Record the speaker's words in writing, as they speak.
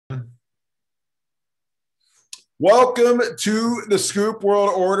Welcome to the Scoop World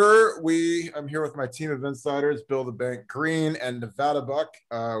Order. I'm here with my team of insiders, Bill the Bank Greene and Nevadabuck.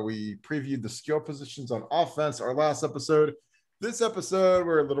 We previewed the skill positions on offense our last episode. This episode,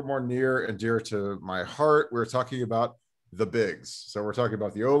 we're a little more near and dear to my heart. We're talking about the bigs. So we're talking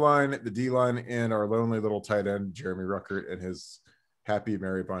about the O-line, the D-line, and our lonely little tight end, Jeremy Ruckert, and his happy,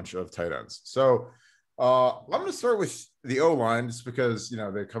 merry bunch of tight ends. So I'm going to start with the O-line just because,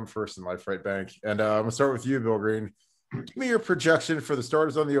 they come first in life, right, Bank? And I'm going to start with you, Bill Greene. Give me your projection for the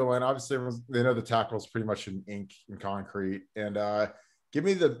starters on the O-line. Obviously, they know the tackle's pretty much in ink and concrete. And give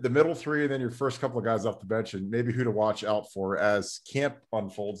me the middle three and then your first couple of guys off the bench and maybe who to watch out for as camp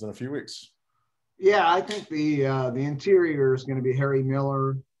unfolds in a few weeks. Yeah, I think the interior is going to be Harry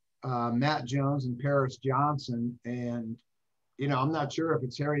Miller, Matt Jones, and Paris Johnson. And I'm not sure if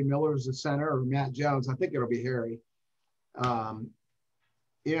it's Harry Miller as the center or Matt Jones. I think it'll be Harry. And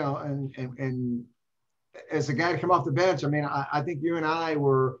as a guy to come off the bench, I think you and I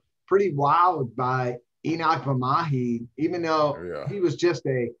were pretty wowed by Enoch Vamahi, even though he was just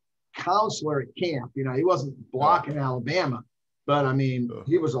a counselor at camp. He wasn't blocking Alabama, but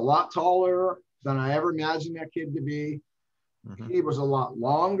he was a lot taller than I ever imagined that kid to be. Mm-hmm. He was a lot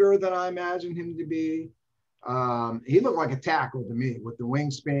longer than I imagined him to be. He looked like a tackle to me with the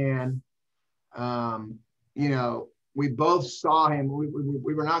wingspan. We both saw him.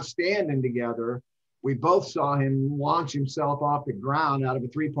 We were not standing together. We both saw him launch himself off the ground out of a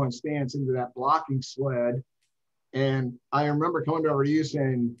three-point stance into that blocking sled. And I remember coming over to you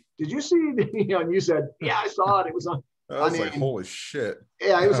saying, "Did you see?" And you said, "Yeah, I saw it. It was on." I was like, "Holy shit!"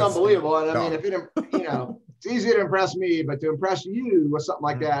 Yeah, it was unbelievable. And if it, it's easy to impress me, but to impress you with something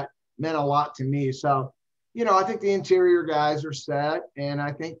like that meant a lot to me. So. I think the interior guys are set, and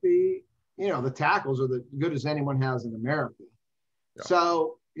I think the tackles are the good as anyone has in America. Yeah.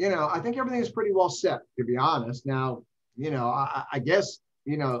 So, I think everything is pretty well set, to be honest. Now, I guess,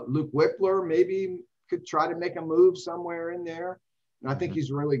 Luke Whippler maybe could try to make a move somewhere in there. And I think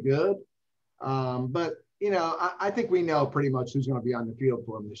he's really good. But, I think we know pretty much who's going to be on the field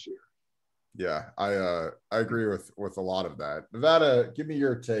for him this year. Yeah, I agree with a lot of that. Nevada, give me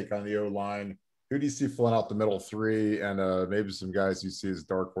your take on the O-line. Who do you see filling out the middle three and maybe some guys you see as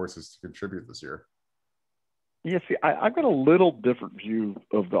dark horses to contribute this year? Yeah, see, I've got a little different view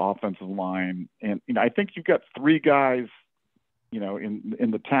of the offensive line. And, I think you've got three guys,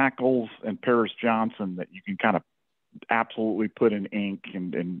 in the tackles and Paris Johnson that you can kind of absolutely put in ink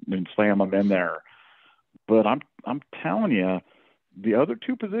and slam them in there. But I'm telling you, the other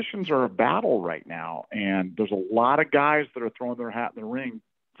two positions are a battle right now. And there's a lot of guys that are throwing their hat in the ring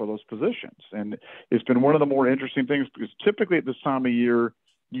for those positions. And it's been one of the more interesting things because typically at this time of year,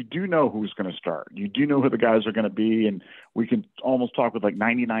 you do know who's going to start. You do know who the guys are going to be. And we can almost talk with like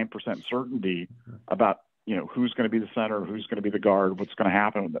 99% certainty about, who's going to be the center, who's going to be the guard, what's going to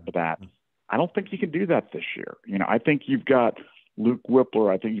happen with that. I don't think you can do that this year. I think you've got Luke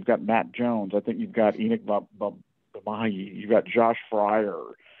Whippler. I think you've got Matt Jones. I think you've got Enoch Vamahi. You've got Josh Fryer.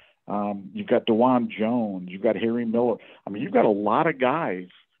 You've got DeJuan Jones. You've got Harry Miller. You've got a lot of guys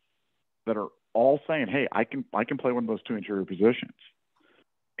that are all saying, "Hey, I can play one of those two interior positions."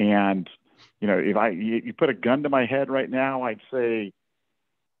 And if you put a gun to my head right now, I'd say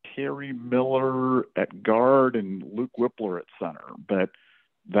Harry Miller at guard and Luke Whippler at center, but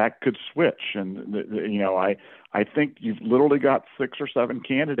that could switch. And I think you've literally got 6 or 7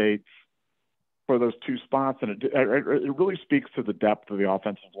 candidates for those two spots, and it really speaks to the depth of the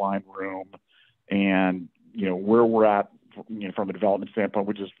offensive line room and where we're at from a development standpoint,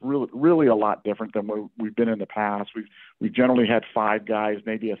 which is really a lot different than where we've been in the past. We've generally had 5 guys,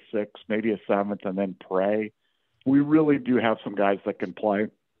 maybe a 6th, maybe a 7th, and then pray. We really do have some guys that can play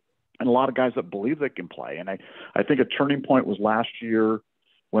and a lot of guys that believe they can play. And I think a turning point was last year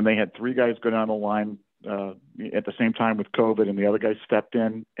when they had 3 guys go down the line at the same time with COVID, and the other guys stepped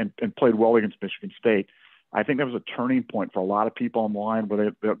in and played well against Michigan State. I think that was a turning point for a lot of people on the line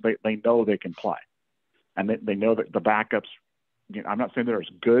where they know they can play. And they know that the backups, I'm not saying they're as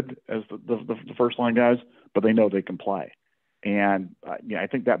good as the first line guys, but they know they can play. And I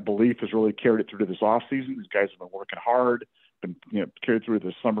think that belief has really carried it through to this offseason. These guys have been working hard, been carried through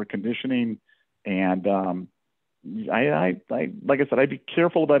the summer conditioning. And I like I said, I'd be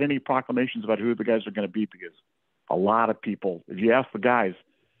careful about any proclamations about who the guys are going to be because a lot of people, if you ask the guys,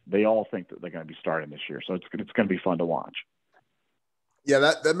 they all think that they're going to be starting this year. So it's going to be fun to watch. Yeah,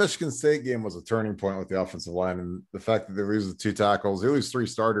 that Michigan State game was a turning point with the offensive line, and the fact that they lose the 2 tackles, they lose 3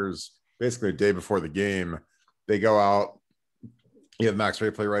 starters basically a day before the game. They go out. You have Max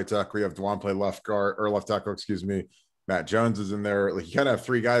Ray play right tackle. You have DeJuan play left tackle. Matt Jones is in there. Like you kind of have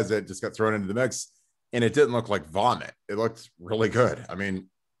 3 guys that just got thrown into the mix. and it didn't look like vomit. It looked really good. I mean,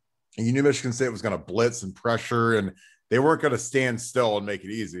 you knew Michigan State was going to blitz and pressure, and they weren't going to stand still and make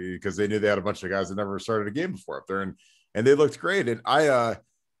it easy because they knew they had a bunch of guys that never started a game before up there, and they looked great. And I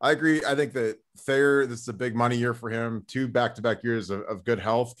agree. I think that Thayer, this is a big money year for him. 2 back-to-back years of good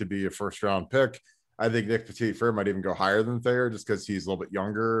health to be a first-round pick. I think Nick Petit-Frere might even go higher than Thayer just because he's a little bit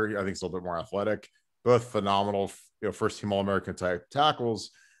younger. I think he's a little bit more athletic. Both phenomenal, first-team All-American type tackles.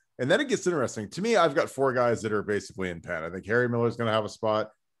 And then it gets interesting. To me, I've got 4 guys that are basically in pen. I think Harry Miller's going to have a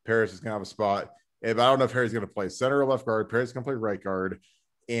spot. Paris is going to have a spot. But I don't know if Harry's going to play center or left guard. Paris is going to play right guard.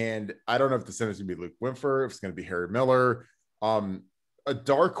 And I don't know if the center is going to be Luke Wimfer, if it's going to be Harry Miller. A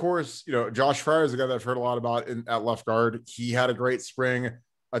dark horse, Josh Fryer is a guy that I've heard a lot about at left guard. He had a great spring.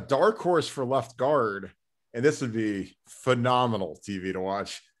 A dark horse for left guard, and this would be phenomenal TV to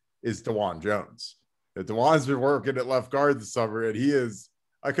watch, is DeJuan Jones. DeJuan's been working at left guard this summer, and he is,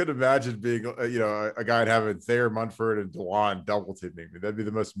 I couldn't imagine being, a guy having Thayer, Munford, and DeJuan double teaming me. That'd be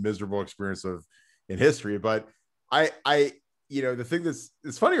the most miserable experience in history. But the thing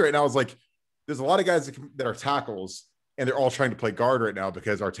that's funny right now is like, there's a lot of guys that are tackles, and they're all trying to play guard right now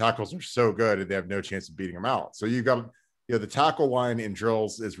because our tackles are so good and they have no chance of beating them out. So you've got, the tackle line in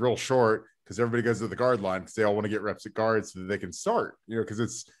drills is real short because everybody goes to the guard line because they all want to get reps at guard so that they can start, because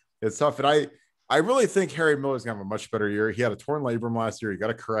it's tough. And I really think Harry Miller's going to have a much better year. He had a torn labrum last year. He got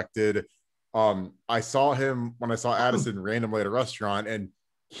it corrected. I saw him when I saw Addison randomly at a restaurant, and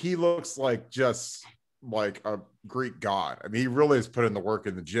he looks just like a Greek god. I mean, he really has put in the work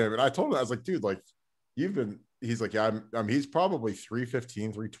in the gym. And I told him, I was like, dude, he's like, yeah, he's probably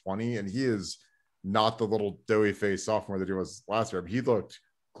 315, 320. And he is not the little doughy face sophomore that he was last year. I mean, he looked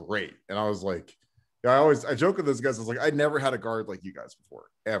great. And I was like, I joke with those guys. I was like, I never had a guard like you guys before,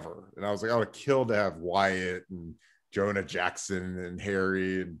 ever. And I was like, I would have killed to have Wyatt and Jonah Jackson and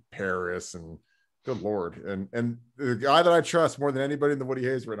Harry and Paris, and good Lord. And the guy that I trust more than anybody in the Woody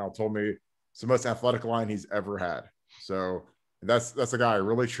Hayes right now told me it's the most athletic line he's ever had. So that's a guy I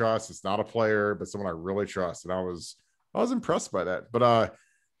really trust. It's not a player, but someone I really trust. And I was impressed by that. But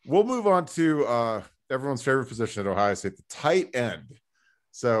we'll move on to everyone's favorite position at Ohio State, the tight end.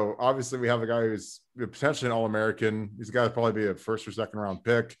 So obviously we have a guy who's potentially an All-American. He's a guy that'll probably be a first or second round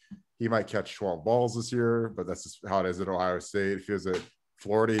pick. He might catch 12 balls this year, but that's just how it is at Ohio State. If he was at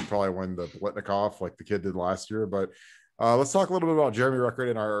Florida, he'd probably win the Blitnikoff like the kid did last year. But let's talk a little bit about Jeremy Ruckert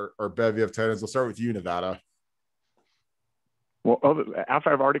and our bevy of tight ends. We'll start with you, Nevada. Well,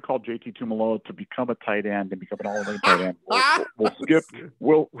 after I've already called JT Tumaloa to become a tight end and become an all-in tight end,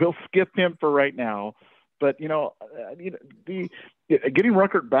 we'll skip him for right now. But getting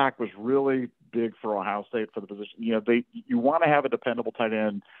Ruckert back was really big for Ohio State for the position. You want to have a dependable tight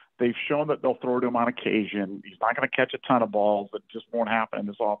end. They've shown that they'll throw to him on occasion. He's not going to catch a ton of balls. That just won't happen in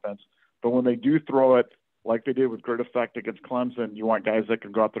this offense. But when they do throw it, like they did with great effect against Clemson, you want guys that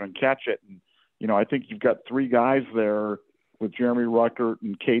can go out there and catch it. And I think you've got 3 guys there with Jeremy Ruckert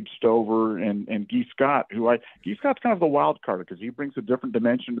and Cade Stover and Guy Scott, Guy Scott's kind of the wild card because he brings a different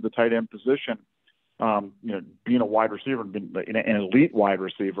dimension to the tight end position. Being a wide receiver and being an elite wide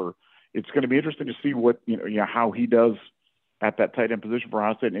receiver, it's going to be interesting to see what, how he does at that tight end position for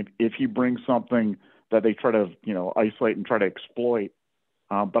Ohio State. And if he brings something that they try to, isolate and try to exploit.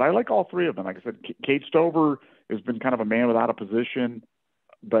 But I like all 3 of them. Like I said, Cade Stover has been kind of a man without a position,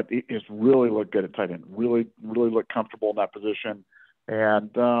 but it's really looked good at tight end. Really, really looked comfortable in that position. And,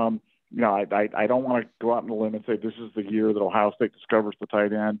 I don't want to go out on a limb and say this is the year that Ohio State discovers the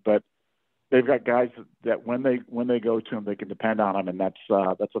tight end, but they've got guys that when they go to him, they can depend on him, and that's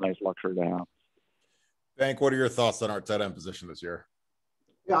a nice luxury to have. Bank, what are your thoughts on our tight end position this year?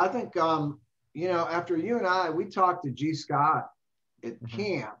 Yeah, I think after you and I, we talked to G. Scott at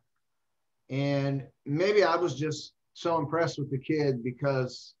camp, and maybe I was just so impressed with the kid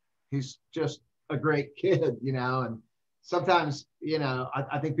because he's just a great kid, and sometimes,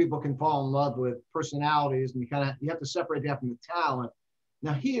 I think people can fall in love with personalities, and you have to separate that from the talent.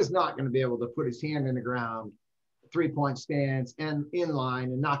 Now, he is not going to be able to put his hand in the ground, 3-point stance, and in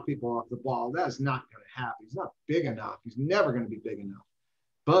line and knock people off the ball. That is not going to happen. He's not big enough. He's never going to be big enough.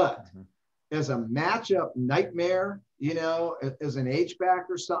 But as a matchup nightmare, as an H-back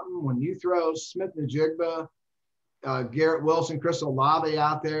or something, when you throw Smith-Njigba, Garrett Wilson, Chris Olave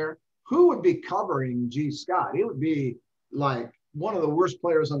out there, who would be covering G. Scott? He would be like one of the worst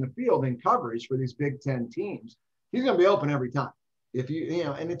players on the field in coverage for these Big Ten teams. He's going to be open every time. If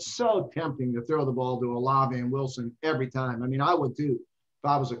and it's so tempting to throw the ball to Olave and Wilson every time. I mean, I would too if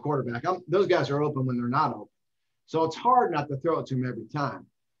I was a quarterback. Those guys are open when they're not open. So it's hard not to throw it to them every time.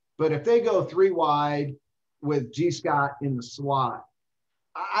 But if they go 3 wide with G. Scott in the slot,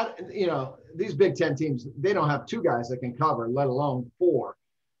 these Big Ten teams, they don't have two guys that can cover, let alone four.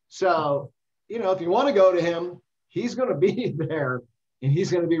 So, if you want to go to him, he's going to be there and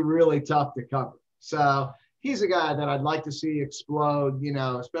he's going to be really tough to cover. So he's a guy that I'd like to see explode,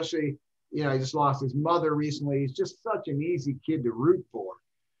 especially, he just lost his mother recently. He's just such an easy kid to root for.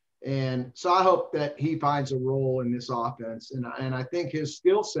 And so I hope that he finds a role in this offense. And I think his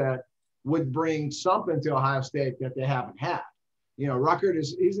skill set would bring something to Ohio State that they haven't had. Ruckert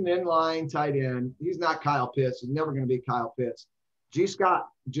he's an inline tight end. He's not Kyle Pitts. He's never going to be Kyle Pitts. G. Scott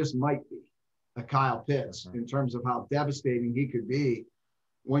just might be a Kyle Pitts in terms of how devastating he could be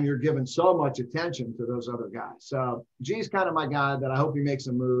when you're giving so much attention to those other guys. So G's kind of my guy that I hope he makes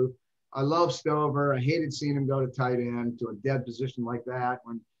a move. I love Stover. I hated seeing him go to tight end to a dead position like that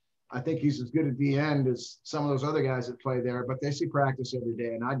when I think he's as good at the end as some of those other guys that play there, but they see practice every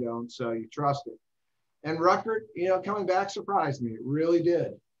day and I don't, so you trust it. And Ruckert, coming back surprised me. It really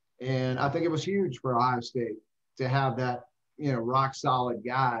did. And I think it was huge for Ohio State to have that, rock solid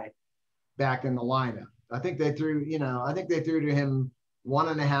guy back in the lineup. I think they threw to him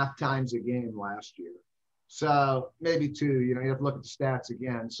 1.5 times a game last year. So maybe 2, you have to look at the stats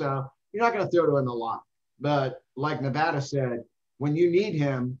again. So you're not going to throw to him a lot. But like Nevada said, when you need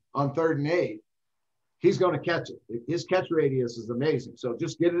him on 3rd and 8, he's going to catch it. His catch radius is amazing. So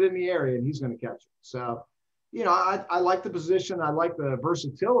just get it in the area and he's going to catch it. So, I like the position. I like the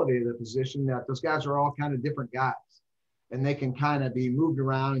versatility of the position that those guys are all kind of different guys and they can kind of be moved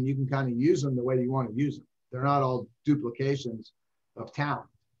around and you can kind of use them the way you want to use them. They're not all duplications of talent.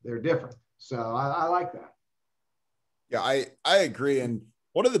 They're different. So I like that. Yeah, I agree. And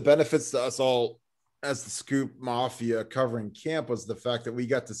one of the benefits to us all as the Scoop Mafia covering camp was the fact that we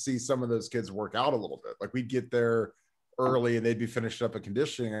got to see some of those kids work out a little bit. Like we'd get there early and they'd be finished up a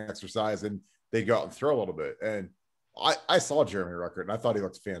conditioning exercise and they'd go out and throw a little bit. And I saw Jeremy Ruckert and I thought he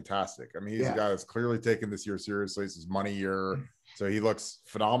looked fantastic. I mean, he's a guy that's clearly taken this year seriously. It's his money year. So he looks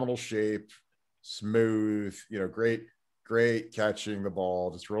phenomenal shape, smooth, great catching the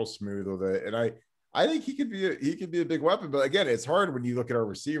ball, just real smooth with it. And I think he could be a big weapon. But again, it's hard when you look at our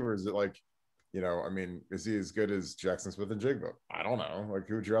receivers that is he as good as Jackson Smith and Jigba? I don't know. Like,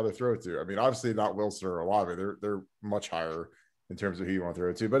 who would you rather throw to? I mean, obviously not Wilson or Olave. They're much higher in terms of who you want to throw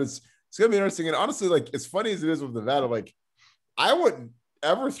it to. But it's gonna be interesting. And honestly, like as funny as it is with Nevada, like I wouldn't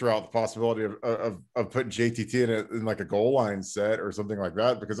ever throw out the possibility of putting JTT in like a goal line set or something like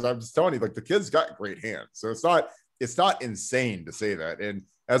that, because I'm just telling you, like the kid's got great hands. So it's not insane to say that. And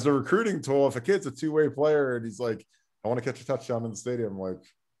as a recruiting tool, if a kid's a two-way player and he's like, I want to catch a touchdown in the stadium, like,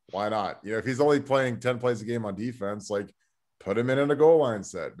 why not? If he's only playing 10 plays a game on defense, like put him in a goal line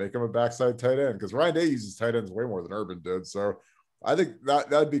set, make him a backside tight end. Because Ryan Day uses tight ends way more than Urban did. So I think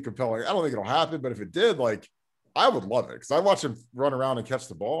that'd be compelling. I don't think it'll happen, but if it did, like I would love it because I watch him run around and catch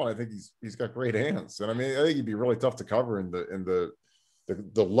the ball, and I think he's got great hands. And I mean, I think he'd be really tough to cover in the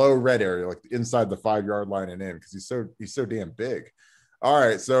low red area, like inside the 5-yard line and in, because he's so damn big. All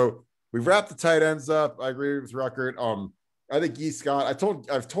right, so we've wrapped the tight ends up. I agree with Ruckert. I think G. Scott.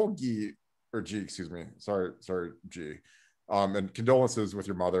 I've told G, or G, excuse me. Sorry, G. And condolences with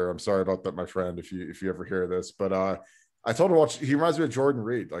your mother. I'm sorry about that, my friend, if you ever hear this. But I told him watch. He reminds me of Jordan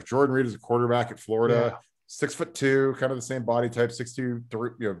Reed. Like Jordan Reed is a quarterback at Florida, 6'2", kind of the same body type, 6'2",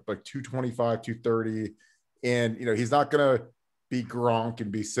 like 225, 230, and he's not gonna be Gronk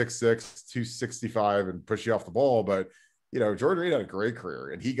and be 6'6", 265 and push you off the ball, but Jordan Reed had a great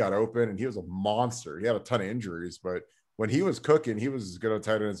career and he got open and he was a monster. He had a ton of injuries, but when he was cooking, he was as good a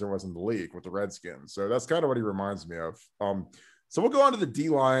tight end as there was in the league with the Redskins. So that's kind of what he reminds me of. So we'll go on to the D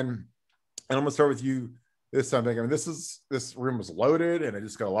line, and I'm gonna start with you this time. I mean, this room was loaded, and it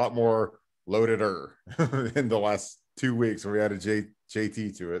just got a lot more loadeder in the last 2 weeks when we added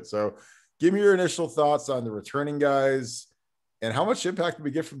JT to it. So give me your initial thoughts on the returning guys and how much impact do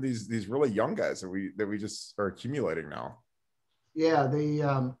we get from these really young guys that we just are accumulating now. Yeah,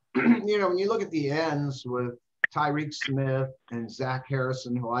 when you look at the ends with Tyreek Smith and Zach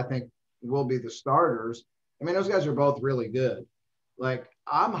Harrison, who I think will be the starters, I mean, those guys are both really good. Like,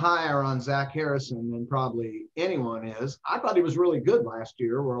 I'm higher on Zach Harrison than probably anyone is. I thought he was really good last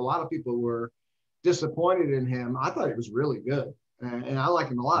year, where a lot of people were disappointed in him. I thought he was really good, and I like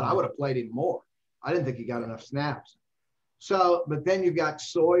him a lot. I would have played him more. I didn't think he got enough snaps. So, but then you've got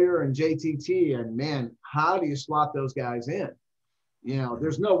Sawyer and JTT, and man, how do you slot those guys in?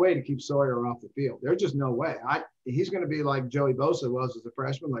 There's no way to keep Sawyer off the field. There's just no way. He's going to be like Joey Bosa was as a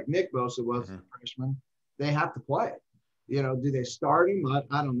freshman, like Nick Bosa was as a freshman. They have to play. Do they start him?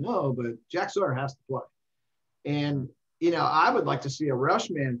 I don't know, but Jack Sawyer has to play. And, I would like to see a rush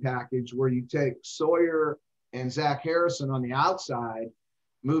man package where you take Sawyer and Zach Harrison on the outside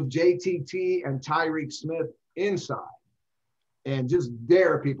move JTT and Tyreek Smith inside and just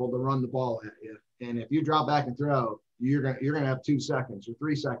dare people to run the ball at you. And if you drop back and throw, you're gonna have 2 seconds or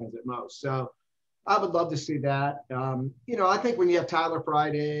 3 seconds at most. So I would love to see that. I think when you have Tyler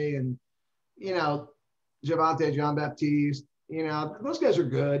Friday and Javonte Jean-Baptiste, those guys are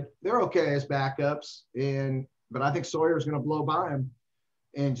good. They're okay as backups, but I think Sawyer's going to blow by him,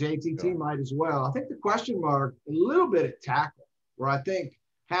 and JTT might as well. I think the question mark a little bit at tackle, where I think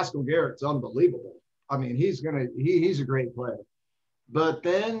Haskell Garrett's unbelievable. I mean, he's a great player, but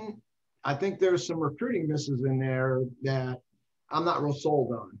then I think there's some recruiting misses in there that I'm not real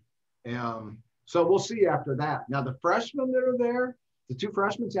sold on. So we'll see after that. Now the freshmen that are there, the 2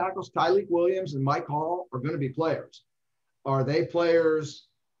 freshman tackles, Tyleek Williams and Mike Hall, are going to be players. Are they players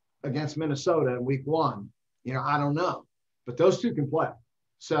against Minnesota in week 1? I don't know, but those 2 can play.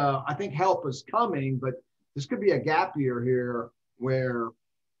 So I think help is coming, but this could be a gap year here where,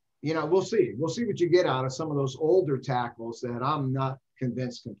 we'll see. We'll see what you get out of some of those older tackles that I'm not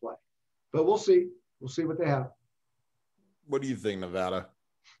convinced can play. But we'll see. We'll see what they have. What do you think, Nevada?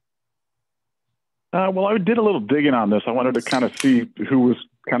 Well, I did a little digging on this. I wanted to kind of see who was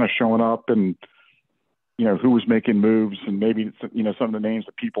kind of showing up and, who was making moves, and maybe, some of the names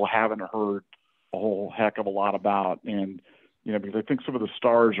that people haven't heard a whole heck of a lot about. And, because I think some of the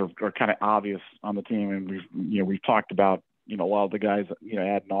stars are kind of obvious on the team. And we've talked about, a lot of the guys,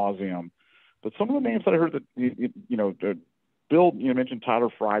 ad nauseum. But some of the names that I heard that, Bill, mentioned Tyler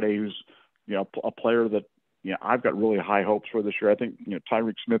Friday, who's, a player that, I've got really high hopes for this year. I think,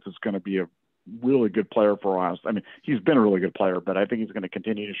 Tyreek Smith is going to be a really good player for us. I mean, he's been a really good player, but I think he's going to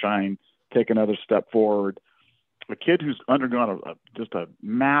continue to shine, take another step forward. A kid who's undergone just a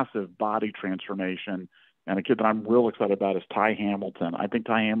massive body transformation, and a kid that I'm real excited about is Ty Hamilton. I think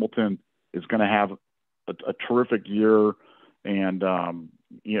Ty Hamilton is going to have a terrific year, and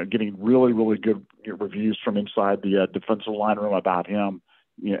getting really, really good reviews from inside the defensive line room about him,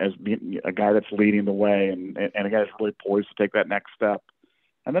 as being a guy that's leading the way and a guy that's really poised to take that next step.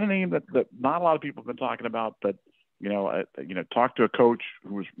 And then a name that not a lot of people have been talking about, but talk to a coach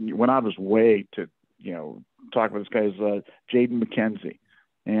who went out of his way to talk about this guy is Jaden McKenzie,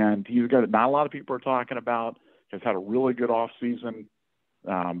 and he's a guy that not a lot of people are talking about. Has had a really good off season.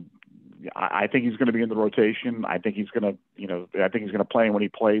 I think he's going to be in the rotation. I think he's going to play, and when he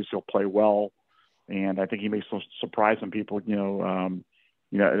plays, he'll play well. And I think he may surprise some people. Again,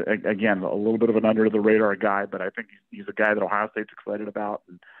 a little bit of an under the radar guy, but I think he's a guy that Ohio State's excited about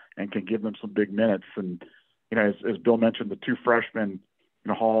and can give them some big minutes. And, as Bill mentioned, the 2 freshmen,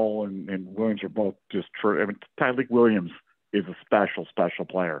 Hall and Williams are both just true. I mean, Tyleek Williams is a special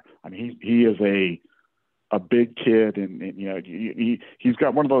player. I mean, he is a big kid, and he's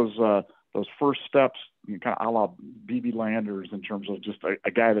got one of those first steps, kind of a la BB Landers, in terms of just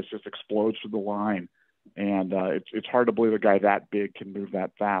a guy that just explodes through the line. And it's hard to believe a guy that big can move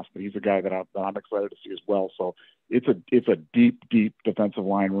that fast, but he's a guy that I'm excited to see as well. So it's a deep defensive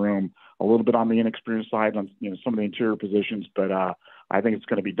line room, a little bit on the inexperienced side on some of the interior positions, but I think it's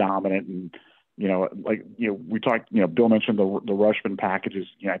going to be dominant. And we talked, Bill mentioned the Rushman packages.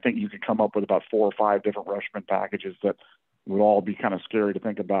 I think you could come up with about 4 or 5 different Rushman packages that would all be kind of scary to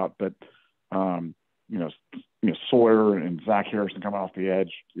think about. But Sawyer and Zach Harrison coming off the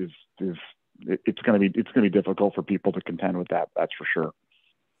edge is it's going to be difficult for people to contend with that. That's for sure.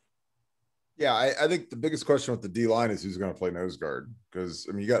 Yeah, I think the biggest question with the D line is who's going to play nose guard, because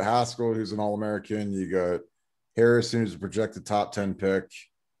you got Haskell, who's an All-American, you got Harrison, who's a projected top 10 pick,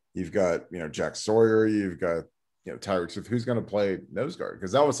 you've got Jack Sawyer, you've got Tyreek Smith. Who's going to play nose guard?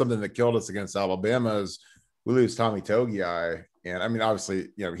 Because that was something that killed us against Alabama. Is we lose Tommy Togiai, and obviously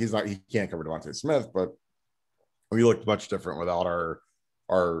he can't cover Devontae Smith, but we looked much different without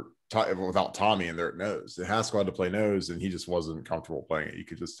without Tommy in there at nose. Haskell had to play nose, and he just wasn't comfortable playing it. You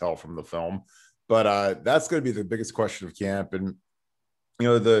could just tell from the film. But that's going to be the biggest question of camp. And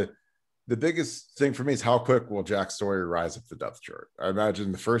the biggest thing for me is how quick will Jack Sawyer rise up the depth chart. I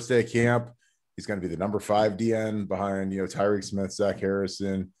imagine the first day of camp, he's going to be the number 5 DN behind Tyreek Smith, Zach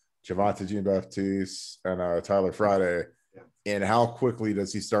Harrison, Javonte Jean-Baptiste, and Tyler Friday. Yeah. And how quickly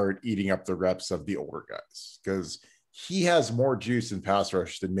does he start eating up the reps of the older guys? Because he has more juice in pass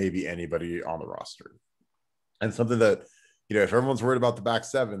rush than maybe anybody on the roster. And something that, if everyone's worried about the back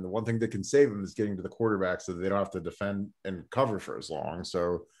 7, the one thing that can save them is getting to the quarterback so that they don't have to defend and cover for as long.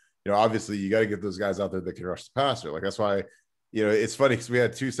 So, obviously you got to get those guys out there that can rush the passer. Like, that's why, it's funny because we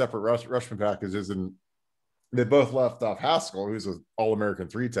had 2 separate rushman packages, and they both left off Haskell, who's an All-American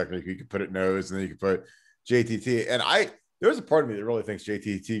 3 technique. You could put it nose, and then you could put JTT. And there's a part of me that really thinks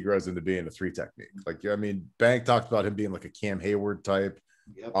JTT grows into being a 3 technique. Like, Bank talked about him being like a Cam Hayward type.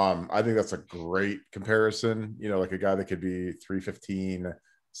 Yep. I think that's a great comparison. You know, like a guy that could be 315,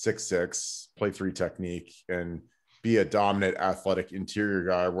 6'6", play 3 technique, and be a dominant athletic interior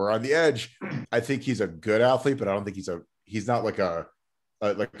guy. Where on the edge, I think he's a good athlete, but I don't think he's not like a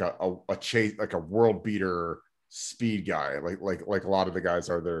chase, like a world beater speed guy, like a lot of the guys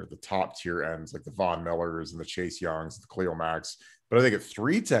are there, the top tier ends, like the Von Millers and the Chase Youngs, the Cleo Max. But I think at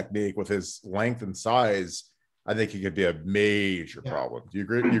 3 technique with his length and size, I think he could be a major problem. Do you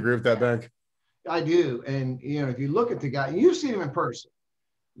agree? You agree with that, Bank? I do. And you know, if you look at the guy, you've seen him in person.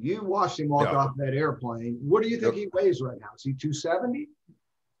 You watched him walk off that airplane. What do you think he weighs right now? Is he 270?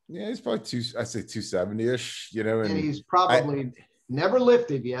 Yeah, he's probably I say 270-ish, you know, and he's probably never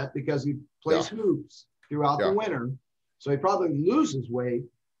lifted yet because he plays hoops throughout the winter. So he probably loses weight,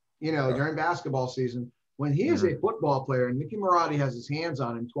 you know, during basketball season. When he is a football player and Mickey Marotti has his hands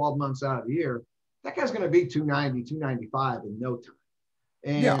on him 12 months out of the year, that guy's going to be 290, 295 in no time.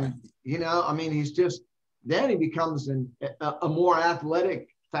 And, you know, I mean, he's just, then he becomes a more athletic,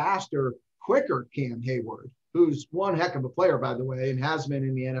 faster, quicker Cam Hayward, who's one heck of a player, by the way, and has been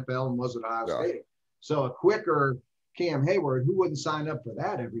in the NFL and was at Ohio State. So a quicker Cam Hayward, who wouldn't sign up for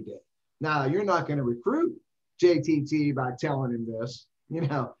that every day? Now, you're not going to recruit JTT by telling him this. You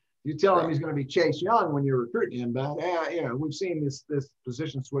know, you tell him he's going to be Chase Young when you're recruiting him, but, you know, we've seen this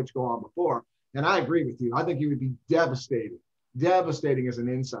position switch go on before. And I agree with you. I think he would be devastating as an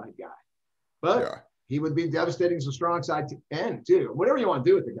inside guy. But he would be devastating as a strong side end, too. Whatever you want to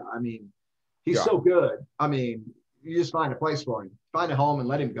do with the guy. I mean, he's so good. I mean, you just find a place for him, find a home, and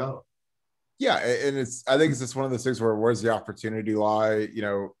let him go. Yeah, and I think it's just one of those things where where's the opportunity lie, you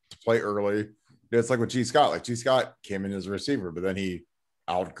know, to play early. It's like with G. Scott. Like G. Scott came in as a receiver, but then he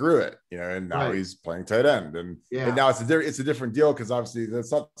outgrew it, you know, and now he's playing tight end. And now it's a different deal because obviously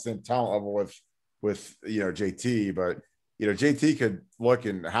that's not the same talent level with you know, JT, but you know, JT could look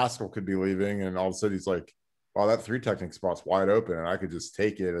and Haskell could be leaving, and all of a sudden he's like, wow, that 3 technique spot's wide open, and I could just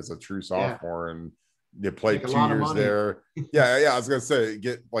take it as a true sophomore and you play 2 years there. I was gonna say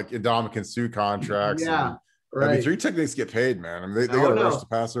get like Ndamukong Suh contracts. I mean, 3 techniques get paid, man. I mean, they got to rush the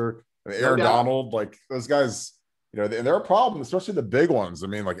passer. And Aaron Donald, like those guys, you know, and they're a problem, especially the big ones. I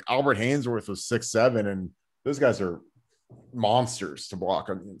mean, like Albert Hainsworth was 6'7", and those guys are monsters to block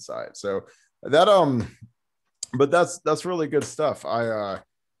on the inside. So that but that's really good stuff. I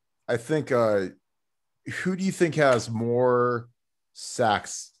think who do you think has more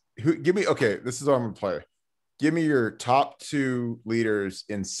sacks? This is what I'm gonna play. Give me your top 2 leaders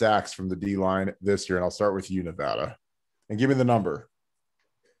in sacks from the D line this year, and I'll start with you, Nevada, and give me the number.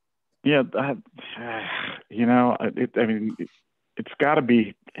 Yeah, you know, it's got to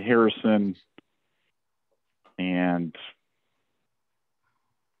be Harrison, and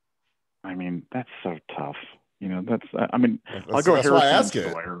I mean that's so tough. You know, I'll go Harrison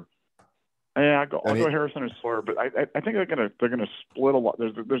and Sawyer. Yeah, I'll go Harrison and Sawyer, but I think they're gonna split a lot.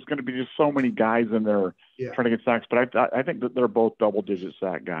 There's going to be just so many guys in there trying to get sacks, but I think that they're both double-digit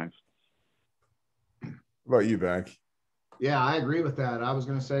sack guys. What about you, Bank? Yeah, I agree with that. I was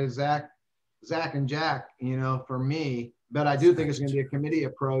going to say Zach and Jack, you know, for me, but I do think it's going to be a committee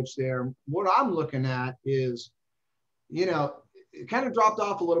approach there. What I'm looking at is, you know, it kind of dropped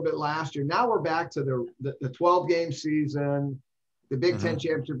off a little bit last year. Now we're back to the 12-game season, the Big Ten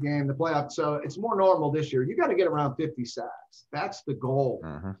championship game, the playoff. So it's more normal this year. You got to get around 50 sacks. That's the goal,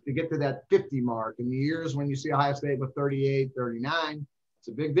 to get to that 50 mark. In the years when you see Ohio State with 38, 39, it's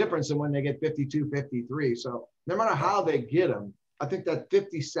a big difference than when they get 52, 53. So no matter how they get them, I think that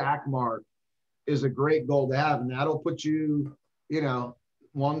 50 sack mark is a great goal to have. And that'll put you, you know,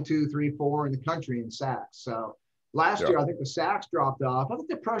 1, 2, 3, 4 in the country in sacks. So last year, I think the sacks dropped off. I think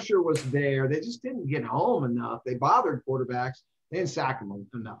the pressure was there. They just didn't get home enough. They bothered quarterbacks. They didn't sack them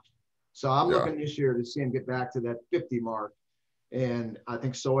enough. So I'm looking this year to see him get back to that 50 mark. And I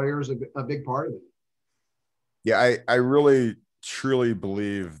think Sawyer's a big part of it. Yeah, I really truly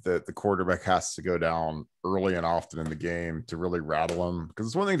believe that the quarterback has to go down early and often in the game to really rattle him, because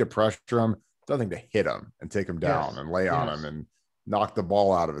it's one thing to pressure him, it's another thing to hit him and take him down and lay on him and knock the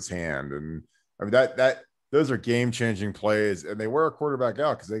ball out of his hand. And I mean, that those are game-changing plays, and they wear a quarterback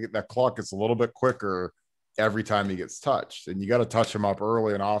out because that clock gets a little bit quicker every time he gets touched, and you got to touch him up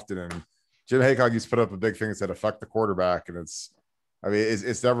early and often. And Jim Haycock used to put up a big thing that said affect the quarterback, and it's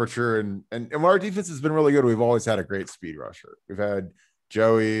never true. And our defense has been really good. We've always had a great speed rusher. We've had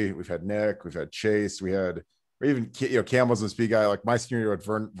Joey, we've had Nick, we've had Chase, or even, you know, Cam wasn't a speed guy. Like my senior year,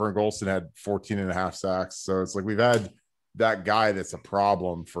 Vern Golston had 14.5 sacks. So it's like we've had that guy that's a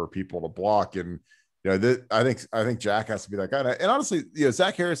problem for people to block. And you know, I think Jack has to be that guy. And honestly, you know,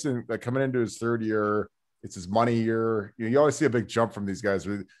 Zach Harrison, like coming into his 3rd year, It's his money year. You always see a big jump from these guys.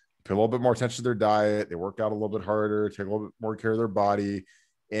 They pay a little bit more attention to their diet. They work out a little bit harder, take a little bit more care of their body.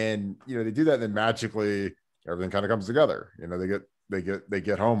 And, they do that. And then magically everything kind of comes together. They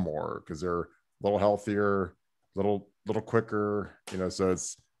get home more because they're a little healthier, little quicker, so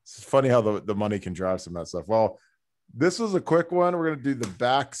it's funny how the money can drive some of that stuff. Well, this was a quick one. We're going to do the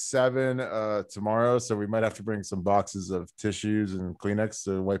back 7 tomorrow. So we might have to bring some boxes of tissues and Kleenex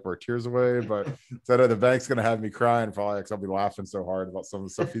to wipe our tears away. But I know the bank's going to have me crying probably because I'll be laughing so hard about some of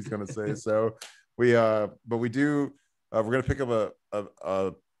the stuff he's going to say. So we're going to pick up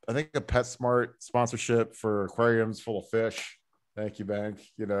I think a PetSmart sponsorship for aquariums full of fish. Thank you, bank.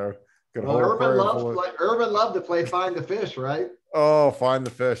 Urban loved to play Find the Fish, right? Oh, Find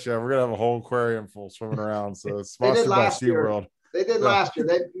the Fish. Yeah, we're gonna have a whole aquarium full swimming around. So it's sponsored by SeaWorld. They did last year.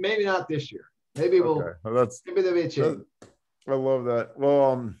 They maybe not this year. Maybe maybe they'll be a change. I love that.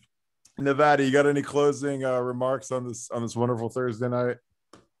 Well, Nevada, you got any closing remarks on this wonderful Thursday night?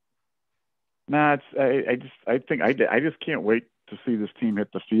 Nah, I think I just can't wait to see this team hit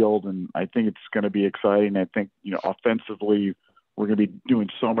the field, and I think it's going to be exciting. I think offensively we're going to be doing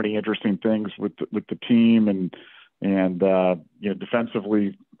so many interesting things with the team, and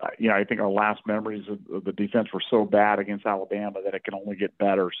defensively, I think our last memories of the defense were so bad against Alabama that it can only get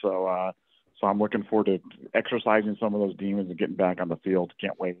better. So I'm looking forward to exercising some of those demons and getting back on the field.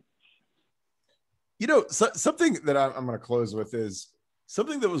 Can't wait. Something that I'm going to close with is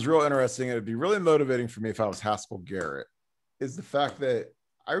something that was real interesting. It'd be really motivating for me if I was Haskell Garrett, is the fact that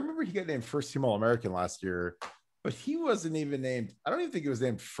I remember he got named first team All-American last year, but he wasn't even named. I don't even think he was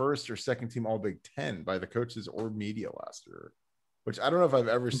named first or second team All Big Ten by the coaches or media last year, which I don't know if I've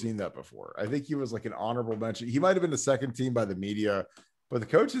ever seen that before. I think he was like an honorable mention. He might've been the second team by the media, but the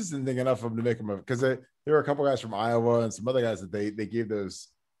coaches didn't think enough of him to make him because there were a couple guys from Iowa and some other guys that they gave those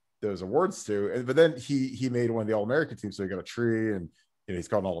awards to. But then he made one of the All-American teams. So he got a tree and, he's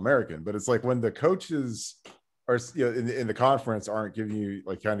called an All-American, but it's like when the coaches are, in the conference aren't giving you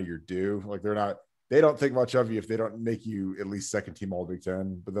like kind of your due, like they don't think much of you if they don't make you at least second team All Big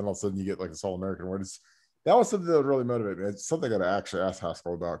Ten, but then all of a sudden you get like this All-American award. That was something that would really motivate me. It's something that I actually asked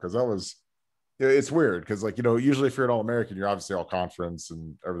Haskell about, because it's weird. Cause usually if you're an All-American, you're obviously all conference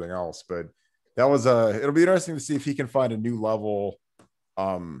and everything else, but that was it'll be interesting to see if he can find a new level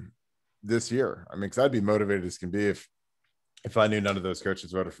this year. I mean, cause I'd be motivated as can be if I knew none of those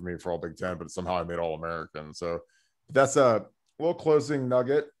coaches voted for me for All Big Ten, but somehow I made All-American. So that's a little closing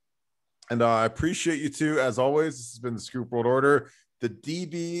nugget. And I appreciate you too. As always, this has been the Scoop World Order. The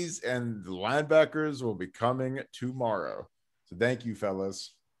DBs and the linebackers will be coming tomorrow. So thank you,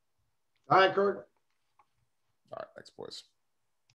 fellas. All right, Kirk. All right, thanks, boys.